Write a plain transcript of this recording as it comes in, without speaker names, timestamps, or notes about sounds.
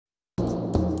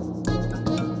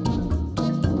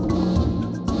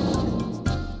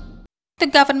The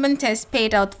government has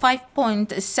paid out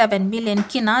 5.7 million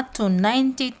kina to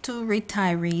 92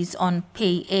 retirees on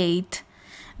Pay 8.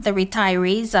 The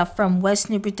retirees are from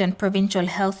West New Britain Provincial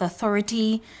Health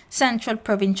Authority, Central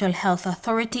Provincial Health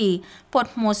Authority,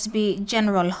 Port Moresby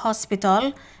General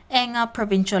Hospital, Enga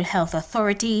Provincial Health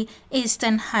Authority,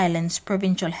 Eastern Highlands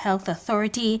Provincial Health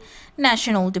Authority,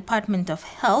 National Department of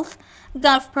Health,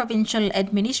 Gulf Provincial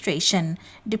Administration,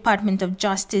 Department of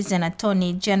Justice and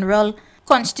Attorney General,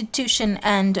 Constitution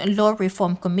and Law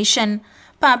Reform Commission,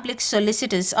 Public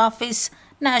Solicitor's Office,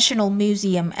 National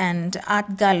Museum and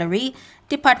Art Gallery,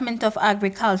 Department of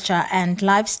Agriculture and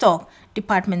Livestock,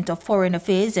 Department of Foreign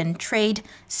Affairs and Trade,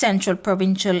 Central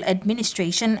Provincial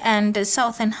Administration and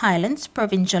Southern Highlands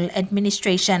Provincial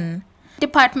Administration.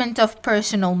 Department of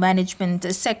Personnel Management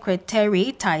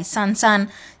Secretary Taies Sansan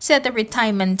said the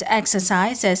retirement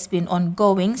exercise has been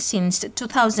ongoing since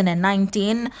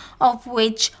 2019, of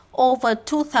which over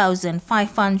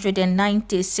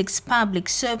 2,596 public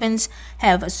servants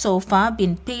have so far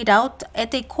been paid out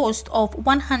at a cost of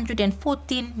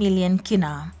 114 million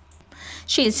kina.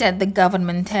 She said the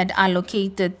government had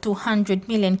allocated 200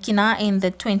 million kina in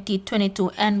the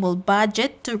 2022 annual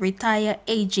budget to retire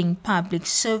aging public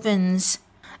servants.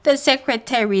 The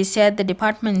secretary said the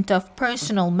Department of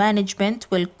Personnel Management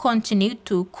will continue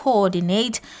to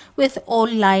coordinate with all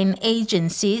line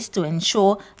agencies to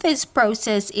ensure this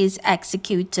process is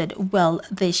executed well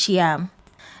this year.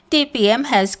 DPM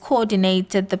has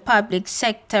coordinated the public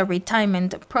sector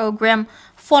retirement program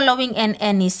following an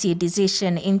NEC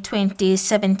decision in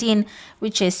 2017,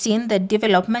 which has seen the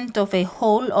development of a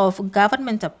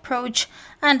whole-of-government approach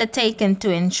undertaken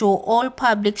to ensure all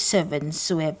public servants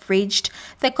who have reached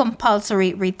the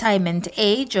compulsory retirement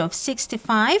age of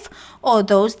 65 or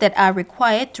those that are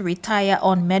required to retire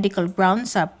on medical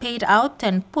grounds are paid out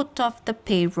and put off the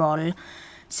payroll.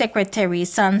 Secretary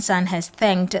Sansan has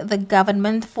thanked the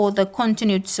government for the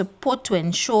continued support to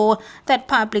ensure that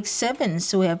public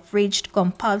servants who have reached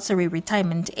compulsory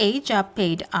retirement age are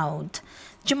paid out.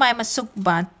 Jemima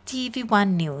Sukba,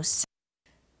 TV1 News.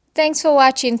 Thanks for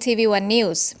watching TV1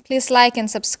 News. Please like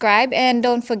and subscribe, and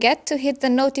don't forget to hit the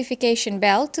notification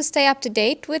bell to stay up to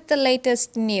date with the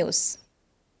latest news.